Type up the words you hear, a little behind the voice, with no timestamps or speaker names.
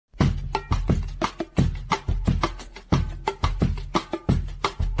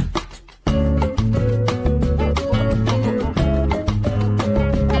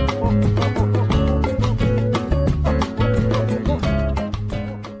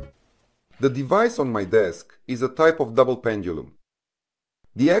The device on my desk is a type of double pendulum.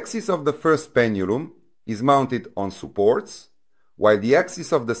 The axis of the first pendulum is mounted on supports, while the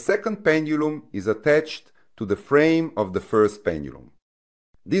axis of the second pendulum is attached to the frame of the first pendulum.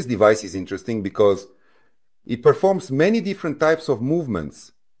 This device is interesting because it performs many different types of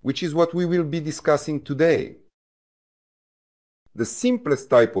movements, which is what we will be discussing today. The simplest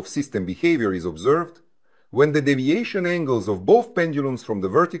type of system behavior is observed when the deviation angles of both pendulums from the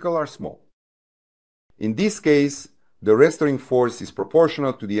vertical are small. In this case, the restoring force is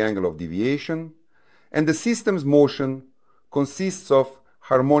proportional to the angle of deviation, and the system's motion consists of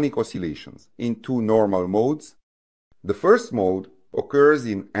harmonic oscillations in two normal modes. The first mode occurs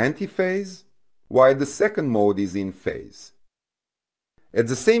in antiphase, while the second mode is in phase. At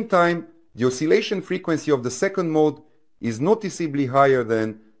the same time, the oscillation frequency of the second mode is noticeably higher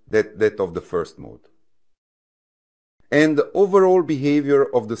than that of the first mode. And the overall behavior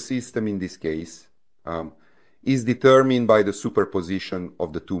of the system in this case is determined by the superposition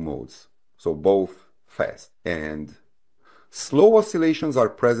of the two modes, so both fast and slow oscillations are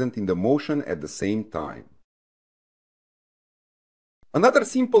present in the motion at the same time. Another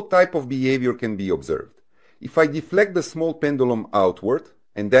simple type of behavior can be observed. If I deflect the small pendulum outward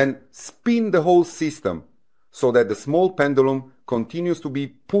and then spin the whole system so that the small pendulum continues to be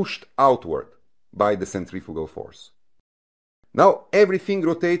pushed outward by the centrifugal force. Now everything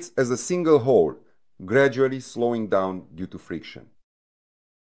rotates as a single whole, gradually slowing down due to friction.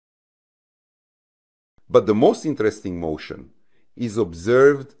 But the most interesting motion is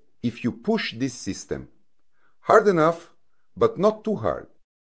observed if you push this system hard enough, but not too hard.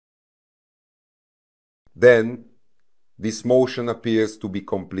 Then this motion appears to be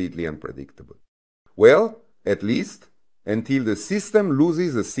completely unpredictable. Well, at least until the system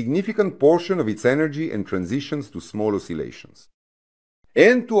loses a significant portion of its energy and transitions to small oscillations.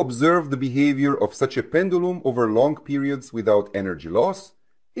 And to observe the behavior of such a pendulum over long periods without energy loss,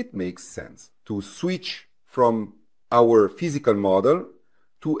 it makes sense to switch from our physical model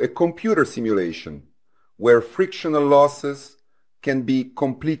to a computer simulation where frictional losses can be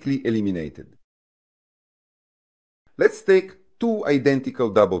completely eliminated. Let's take two identical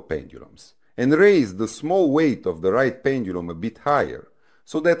double pendulums and raise the small weight of the right pendulum a bit higher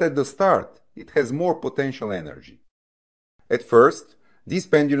so that at the start it has more potential energy. At first, these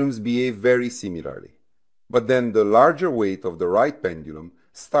pendulums behave very similarly, but then the larger weight of the right pendulum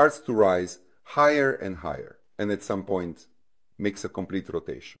starts to rise higher and higher, and at some point makes a complete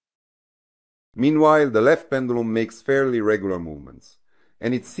rotation. Meanwhile, the left pendulum makes fairly regular movements,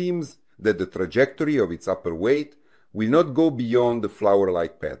 and it seems that the trajectory of its upper weight will not go beyond the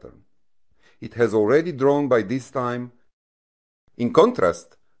flower-like pattern. It has already drawn by this time. In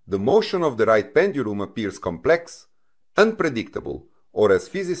contrast, the motion of the right pendulum appears complex, unpredictable, or as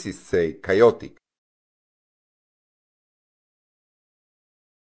physicists say, chaotic.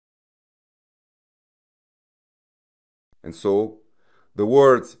 And so, the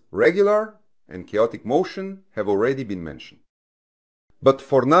words regular and chaotic motion have already been mentioned. But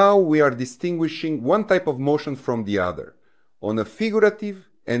for now, we are distinguishing one type of motion from the other, on a figurative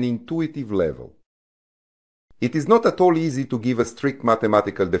and intuitive level. It is not at all easy to give a strict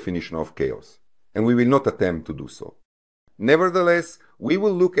mathematical definition of chaos, and we will not attempt to do so. Nevertheless, we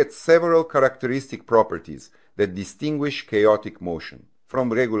will look at several characteristic properties that distinguish chaotic motion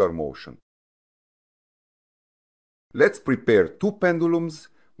from regular motion. Let's prepare two pendulums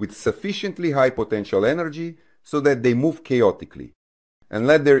with sufficiently high potential energy so that they move chaotically, and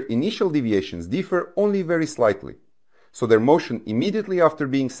let their initial deviations differ only very slightly, so their motion immediately after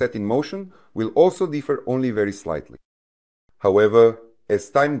being set in motion will also differ only very slightly. However,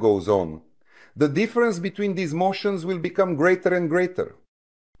 as time goes on, the difference between these motions will become greater and greater,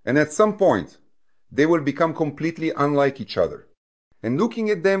 and at some point, they will become completely unlike each other. And looking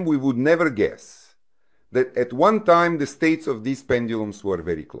at them, we would never guess that at one time the states of these pendulums were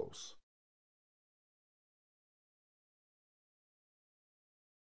very close.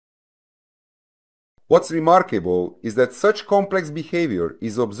 What's remarkable is that such complex behavior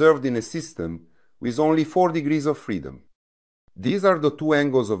is observed in a system with only 4 degrees of freedom. These are the two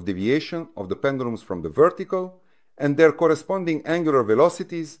angles of deviation of the pendulums from the vertical and their corresponding angular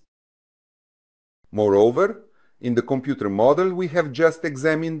velocities. Moreover, in the computer model we have just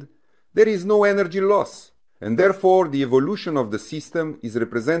examined, there is no energy loss, and therefore the evolution of the system is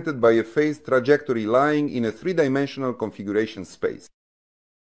represented by a phase trajectory lying in a three-dimensional configuration space.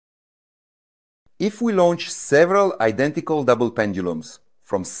 If we launch several identical double pendulums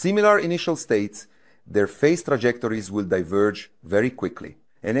from similar initial states, their phase trajectories will diverge very quickly.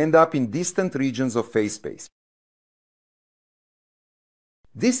 and end up in distant regions of phase space.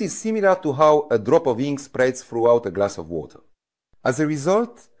 This is similar to how a drop of ink spreads throughout a glass of water. As a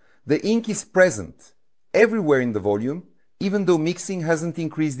result, the ink is present everywhere in the volume, even though mixing hasn't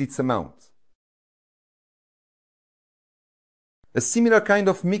increased its amount. A similar kind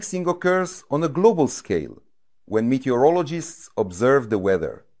of mixing occurs on a global scale, when meteorologists observe the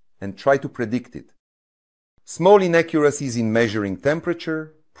weather and try to predict it. Small inaccuracies in measuring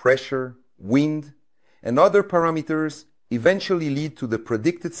temperature, pressure, wind, and other parameters eventually lead to the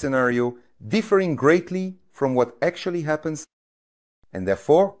predicted scenario differing greatly from what actually happens, and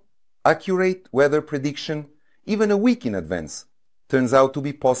therefore, accurate weather prediction, even a week in advance, turns out to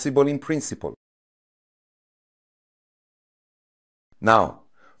be possible in principle. Now,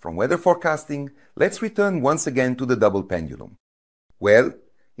 from weather forecasting, let's return once again to the double pendulum. Well,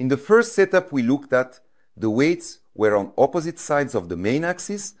 in the first setup we looked at, the weights were on opposite sides of the main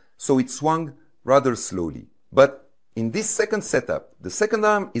axis, so it swung rather slowly. But in this second setup, the second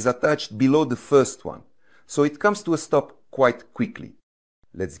arm is attached below the first one, so it comes to a stop quite quickly.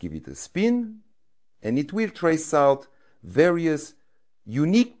 Let's give it a spin, and it will trace out various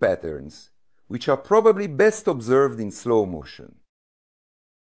unique patterns, which are probably best observed in slow motion.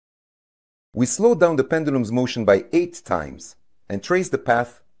 We slow down the pendulum's motion by 8 times and trace the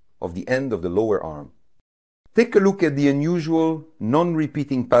path of the end of the lower arm. Take a look at the unusual,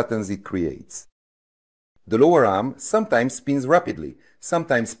 non-repeating patterns it creates. The lower arm sometimes spins rapidly,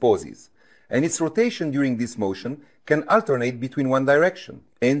 sometimes pauses, and its rotation during this motion can alternate between one direction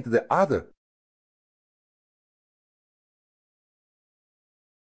and the other.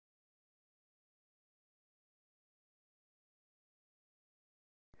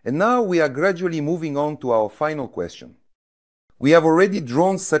 And now we are gradually moving on to our final question. We have already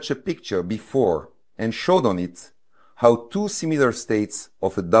drawn such a picture before and showed on it how two similar states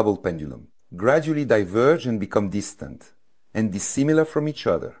of a double pendulum gradually diverge and become distant and dissimilar from each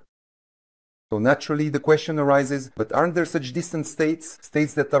other. So naturally the question arises, but aren't there such distant states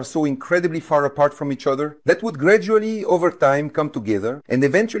that are so incredibly far apart from each other, that would gradually over time come together and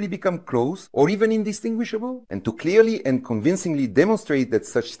eventually become close or even indistinguishable? And to clearly and convincingly demonstrate that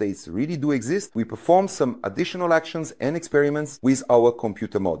such states really do exist, we perform some additional actions and experiments with our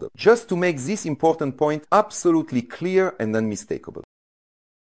computer model, just to make this important point absolutely clear and unmistakable.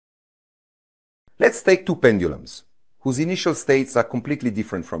 Let's take two pendulums, whose initial states are completely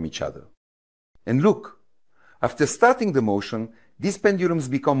different from each other. And look, after starting the motion, these pendulums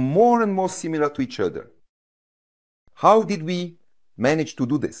become more and more similar to each other. How did we manage to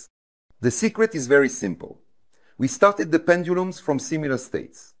do this? The secret is very simple. We started the pendulums from similar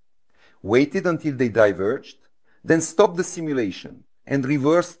states, waited until they diverged, then stopped the simulation and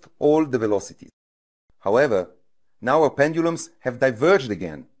reversed all the velocities. However, now our pendulums have diverged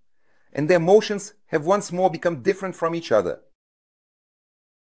again, and their motions have once more become different from each other.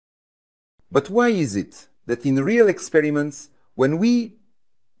 But why is it that in real experiments, when we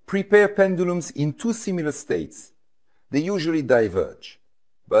prepare pendulums in two similar states, they usually diverge,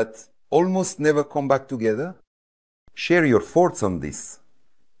 but almost never come back together? Share your thoughts on this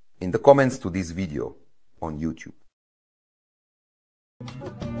in the comments to this video on YouTube.